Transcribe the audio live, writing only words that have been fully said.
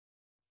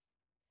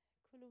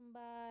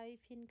खुलुमबाय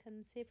फिन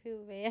खनसे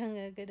फैबाय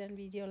आङो गोदान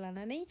भिडिअ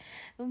लानानै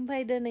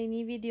ओमफ्राय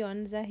दिनैनि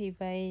भिडिअआनो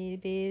जाहैबाय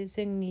बे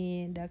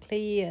जोंनि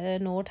दाख्लै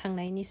न'आव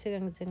थांनायनि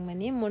सिगां जों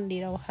माने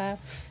मन्दिरावहा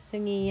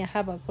जोंनि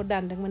हाबाखौ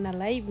दानदोंमोन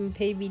नालाय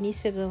ओमफ्राय बिनि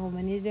सिगाङाव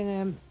माने जोङो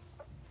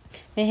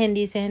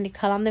मेहेन्दी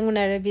खालामदोंमोन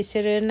आरो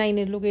बिसोरो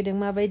नायनो लुगैदों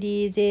माबायदि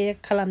जे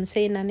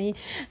खालामसै होननानै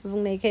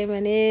बुंनायखाय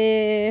माने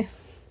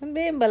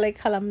बे होमबालाय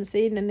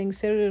खालामसै होननानै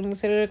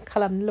नोंसोर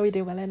खालामनो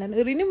लुगैदोंबालाय होननानै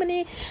ओरैनो माने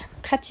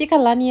खाथि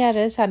खालानि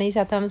आरो सानै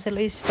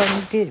साथामसोल' इसिबां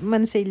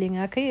मानसि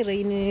लिङाखै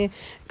ओरैनो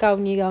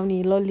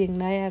गावनिल'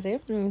 लिंनाय आरो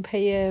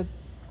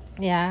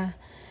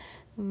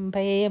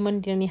ओमफ्राय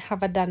मन्दिरनि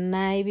हाबा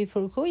दाननाय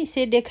बेफोरखौ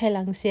एसे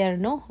देखायलांसै आरो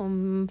न'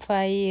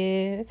 ओमफ्राय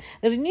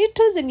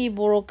ओरैनोथ' जोंनि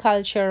बर'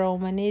 कालचाराव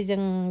माने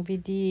जों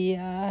बिदि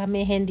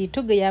मेहेन्दीथ'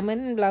 गैयामोन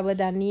होनब्लाबो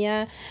दानिया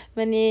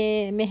माने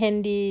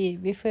मेहेन्दी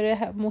बेफोरो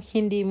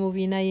हिन्दी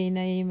मुभि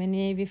नायै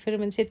माने बेफोर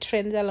मोनसे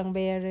ट्रेन्ड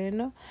जालांबाय आरो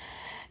न'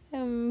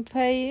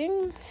 ओमफ्राय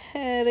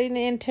ओरैनो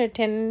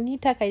एन्टारटेननि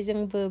थाखाय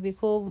जोंबो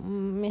बेखौ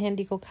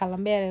मेहेन्दीखौ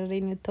खालामबाय आरो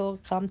ओरैनोथ'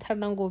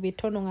 खालामथारनांगौ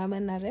बेथ'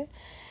 नङामोन आरो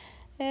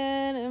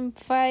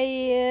ओमफ्राय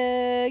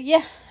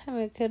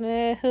बेखौनो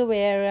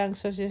होबाय आरो आं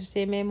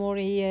ससे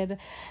मेम'रि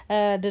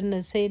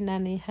दोननोसै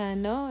होननानैहा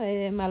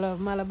न'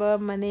 मालाबा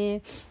माने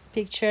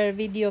पिक्चार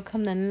भिडिअ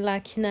खालामनानै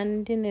लाखिनानै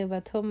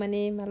दोनोबाथ'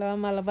 माने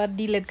मालाबा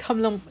डिलिट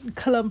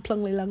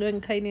खालामफ्लांलायलाङो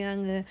ओंखायनो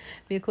आङो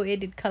बेखौ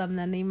एडिट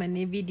खालामनानै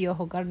माने भिडिअ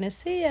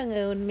हगारनोसै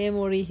आङो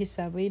मेम'रि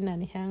हिसाबै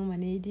होननानैहाय आं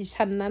माने बिदि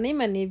साननानै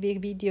माने बे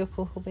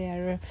भिडिअखौ होबाय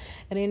आरो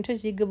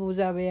ओरैनोथ' जि गोबाव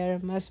जाबाय आरो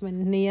मास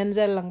मोननैयानो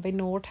जालांबाय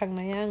न'आव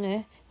थांनाया आङो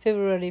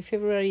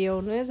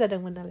फेब्रुवारियावनो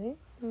जादोंमोन नालाय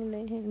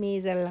मे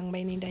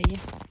जालांबाय नै दायो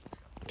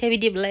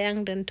बिदिब्लालाय आं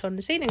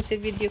दोनथ'नोसै नोंसोर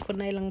भिडिअखौ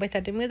नायलांबाय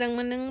थादो मोजां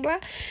मोनदोंब्ला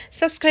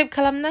साबस्क्राइब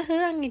खालामना हो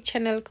आंनि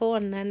चेनेलखौ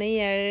अननानै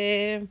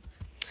आरो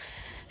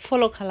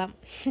फल' खालाम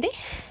दे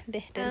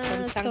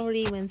दोनथ'नोसै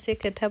सरि मोनसे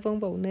खोथा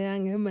बुंबावनो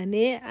आङो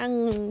माने आं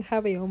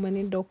हाबायाव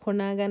माने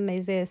दख'ना गाननाय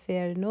जायासै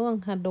आरो न'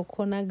 आंहा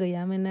दख'ना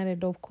गैयामोन आरो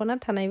दख'ना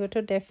थानायबाथ'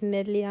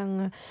 डेफिनेटलि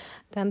आङो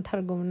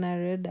गानथारगौमोन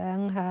आरो दा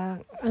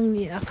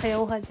आंनि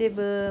आखायावहा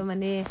जेबो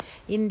माने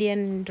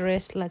इण्डियान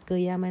ड्रेस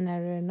गैयामोन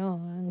आरो न'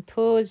 आंथ'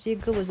 जि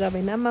गोबाव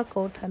जाबायना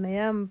माखौआव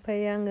थानाया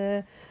ओमफ्राय आङो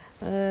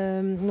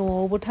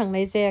न'आवबो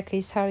थांनाय जायाखै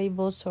 4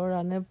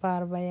 बोसोरानो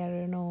बारबाय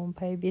आरो न'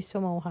 ओमफ्राय बे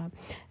समावहा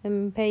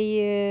ओमफ्राय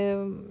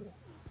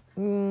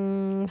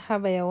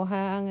हाबायावहा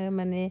आङो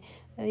माने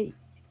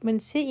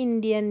मोनसे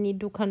इण्डियाननि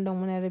दुखान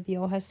दंमोन आरो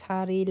बेयावहा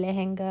सारि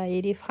लेहेंगा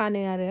इदि फानो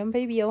आरो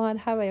ओमफ्राय बेयावहा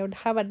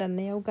हाबा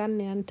दाननायाव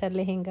गाननो आन्था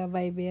लेहेंगा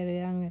बायबाय आरो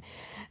आङो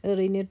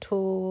ओरैनोथ'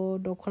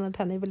 दख'ना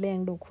थानायबालाय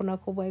आं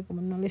दख'नाखौ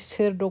बायगौमोन नालाय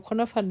सोर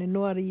दख'ना फाननो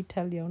न' आरो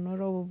इटालियावनो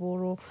रावबो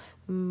बर'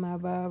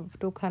 माबा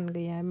दखान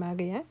गैया मा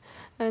गैया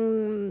आं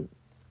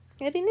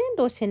ओरैनो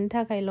दसेनि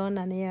थाखायल'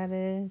 होननानै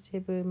आरो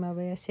जेबो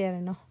माबायासै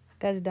आरो न'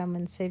 गाज्रि दा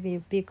मोनसै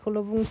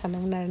बेखौल' बुंनो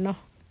सानदोंमोन आरो न'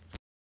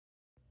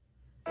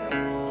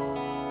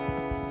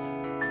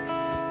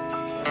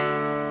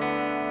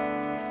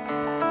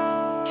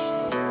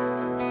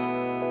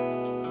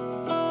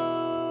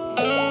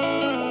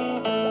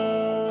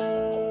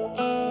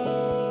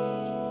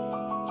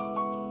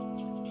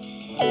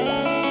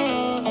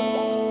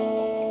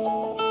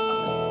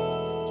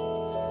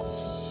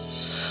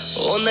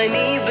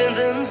 अन्नायनि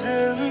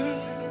बेन्दोंजों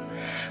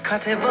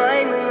खाथेबाय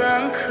नों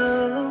आंखौ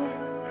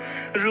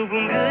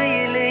रुगुं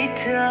गैयै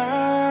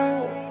लैथोआव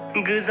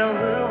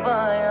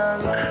गोजावहोबाय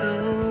आंखौ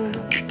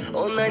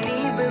अन्नायनि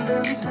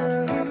बेन्दोंजों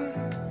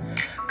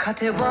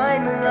खाथेबाय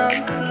नों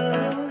आंखौ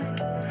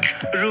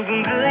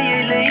रुगुं गैयै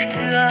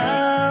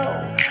लैथोआव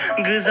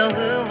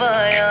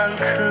गोजावहोबाय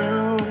आंखौ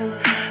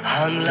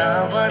हां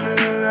लाबानो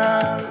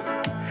आं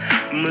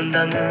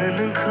मोनदाङो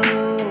नोंखौ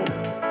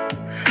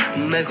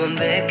मेगन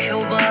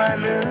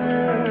बेखेवबानो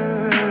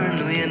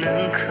नुयो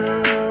नोंखौ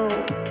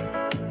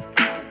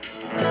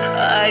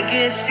I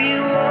guess you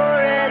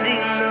already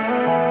know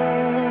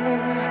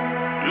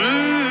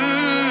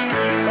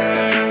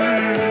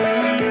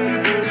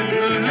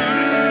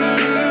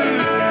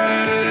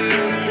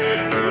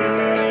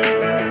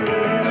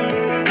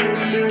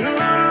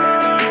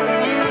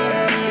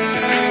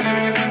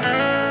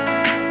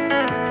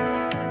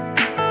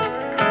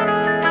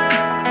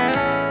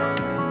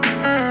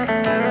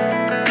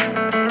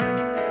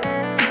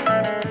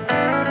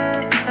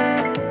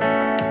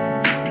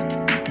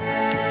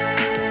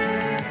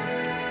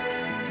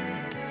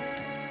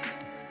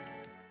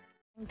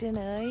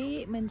दिनै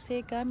मोनसे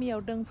गामियाव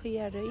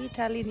दंफैयो आरो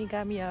इटालिनि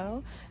गामियाव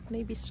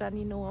नै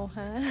बिस्रानि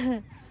न'आवहा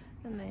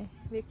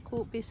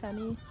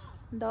बिसानि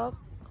डग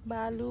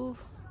बालु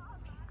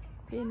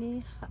बेनि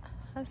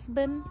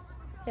हासबेन्ड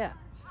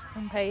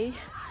ओमफ्राय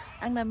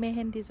आंना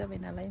मेहेन्दी जाबाय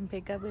नालाय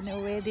ओमफ्राय गाबोनो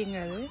वेडिं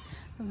आरो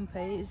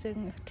ओमफ्राय जों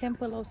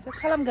टेम्पोलावसो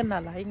खालामगोन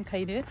नालाय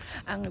ओंखायनो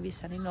आङो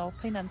बिसानि न'आव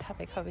फैनानै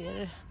थाफैखाबाय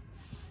आरो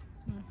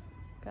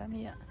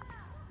गामिया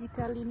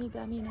इटालिनि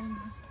गामि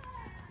नायनो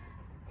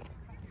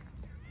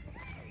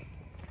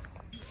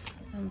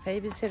ओमफ्राय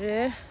बिसोरो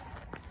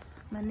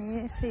माने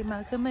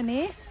सैमाखौ माने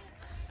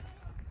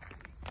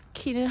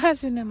खिनो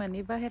हासुनो माने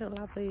बाहेराव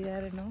लाबोयो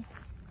आरो न'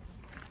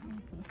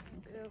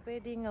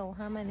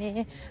 वेडिंआवहा माने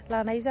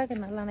लानाय जागोन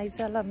ना लानाय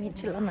जाला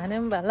मिथिला मानो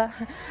होनबाला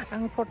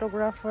आं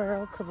फट'ग्राफार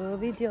रावखौबो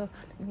भिडिअ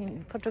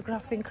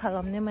फट'ग्राफिं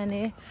खालामनो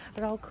माने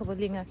रावखौबो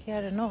लिङाखै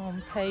आरो न'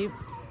 ओमफ्राय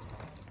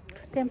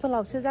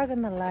टेम्पोलावसो जागोन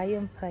नालाय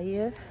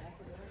ओमफ्रायो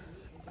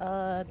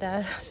दा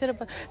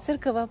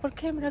सोरखौबाफोर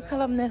केमेरा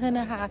खालामनो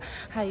होनो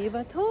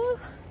हायोबाथ'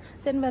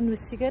 जेनेबा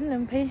नुसिगोन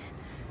ओमफ्राय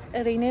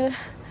ओरैनो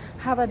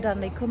हाबा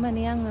दाननायखौ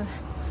माने आङो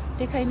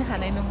देखायनो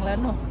हानाय नंला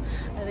न'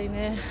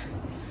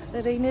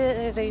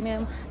 ओरैनो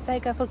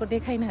जायगाफोरखौ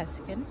देखायनो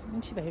हासिगोन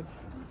मिथिबाय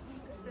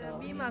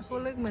बिमाखौ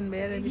लोगो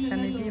मोनबाय आरो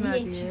बिसानि बिमा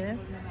बियो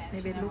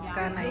नैबे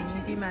लुकानायनि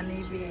बिमा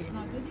नैबे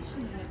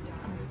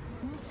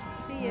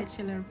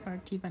बेचेलर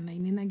पार्टि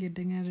बानायनो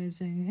नागिरदों आरो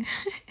जोङो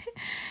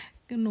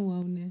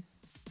न'आवनो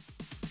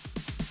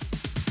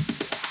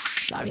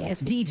Sorry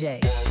ass DJ.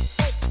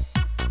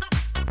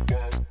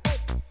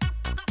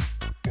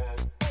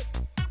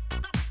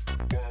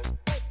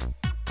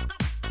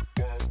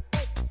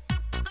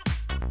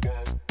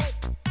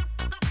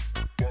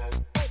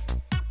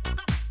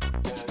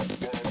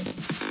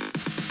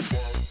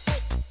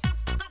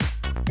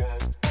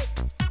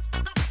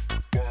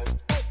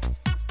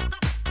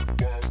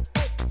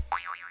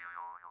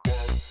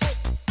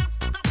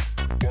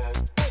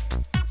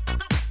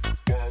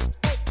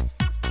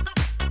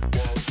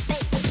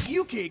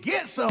 You can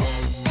get some.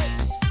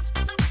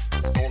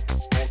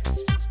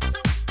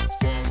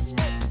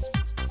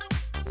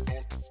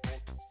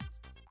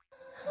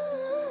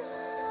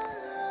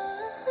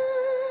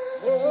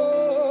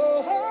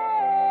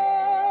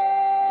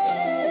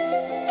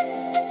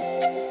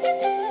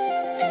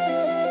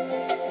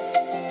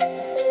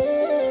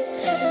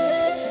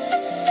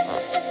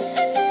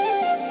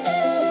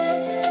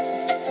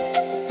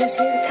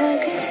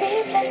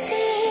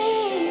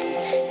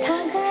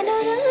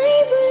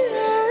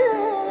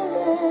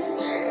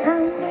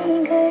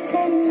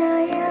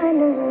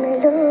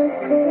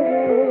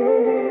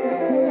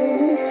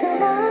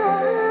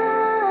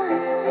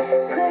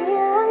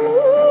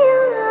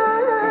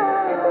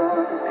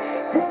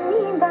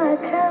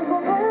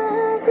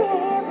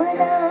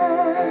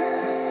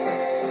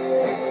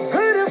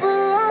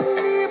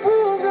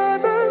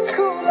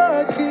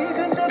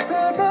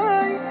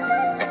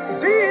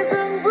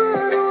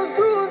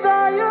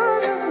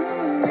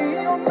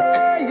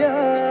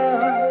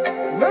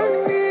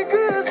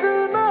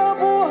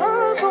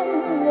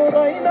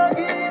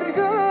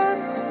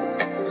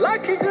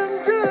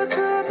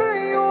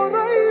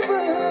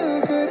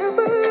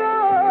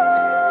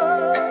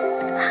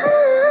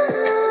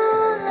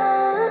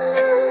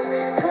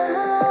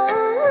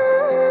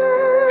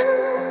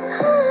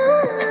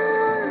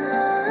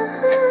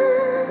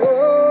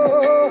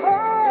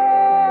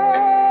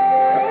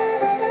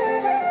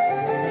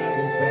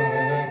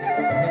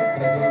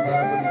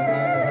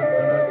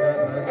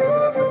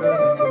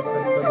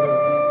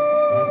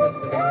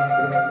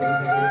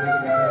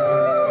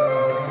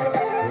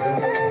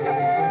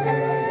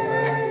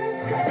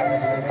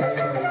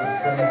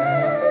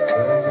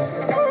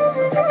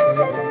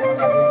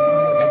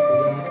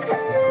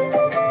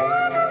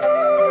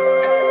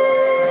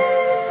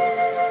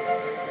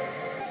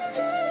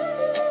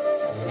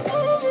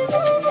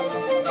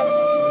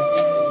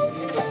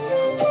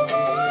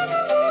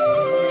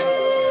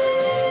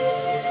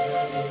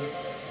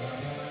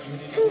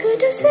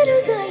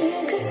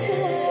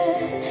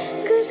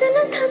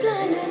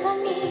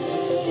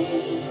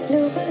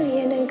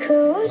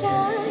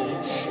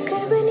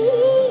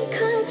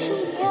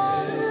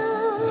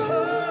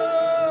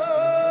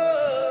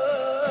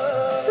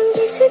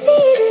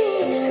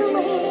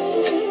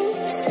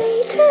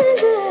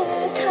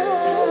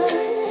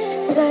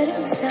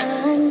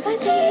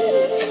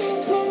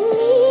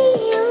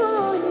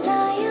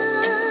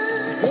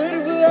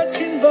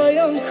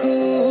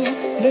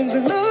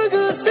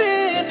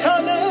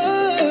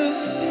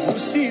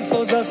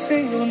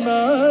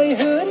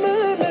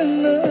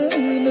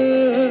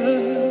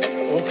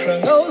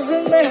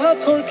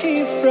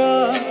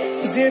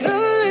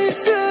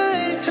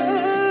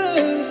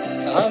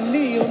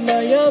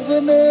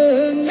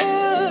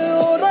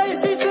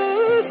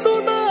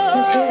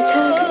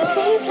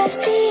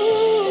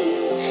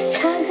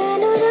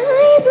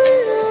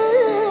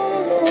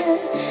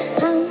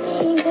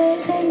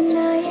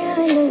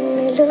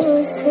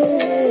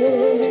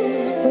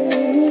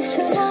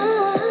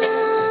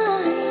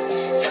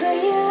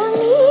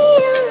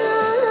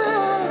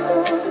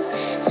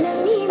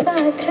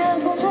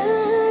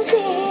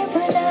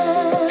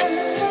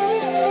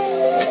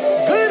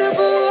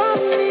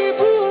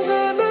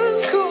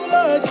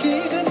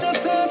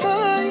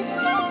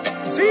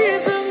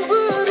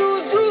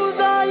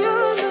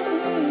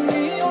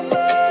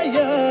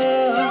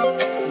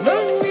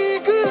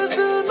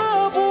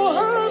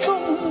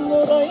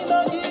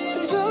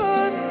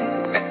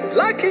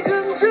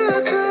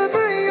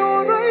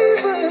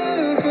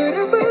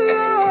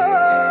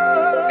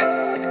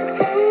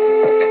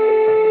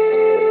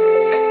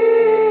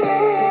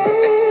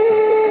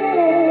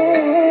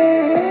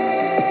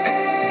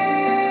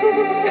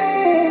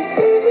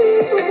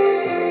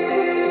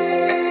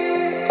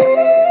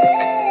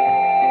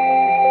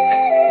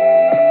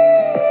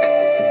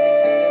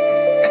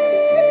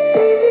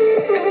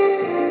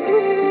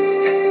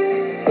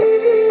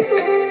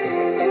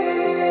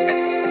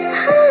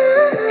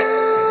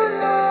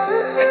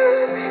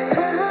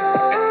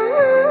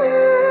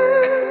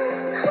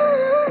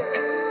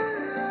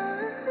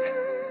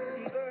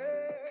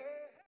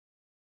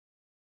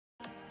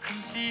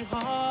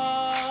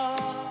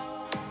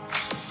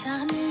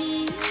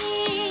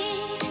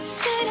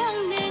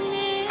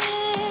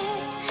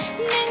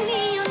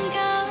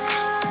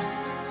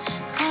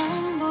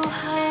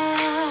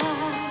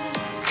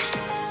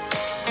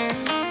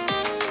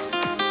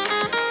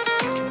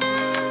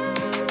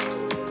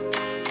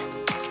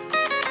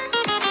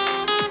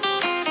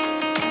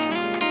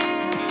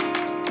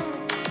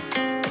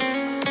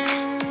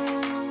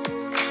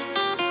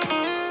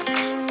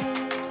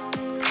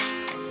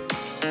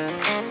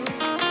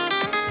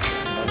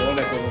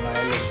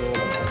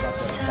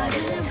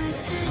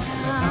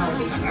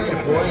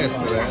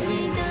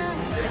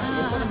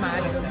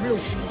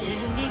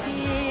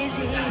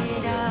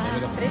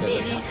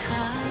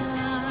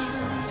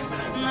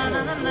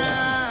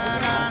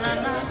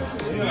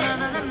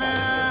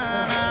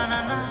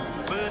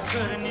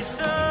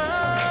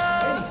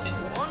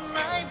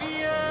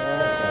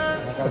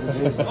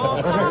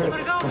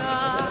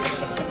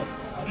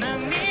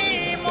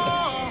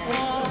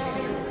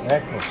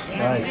 Ecco,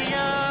 dai.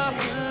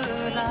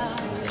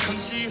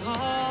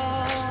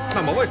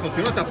 No, ma voi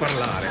continuate a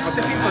parlare,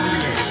 fate finta di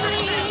niente.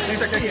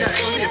 Senza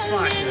chiacchierare, così è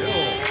facile.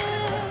 Oh.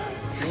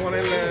 Ci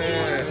vuole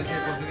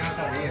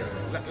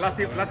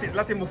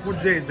l'attimo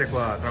fuggente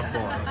qua tra un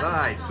po'.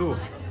 Dai, su.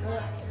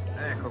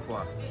 Ecco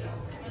qua.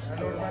 La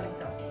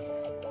normalità.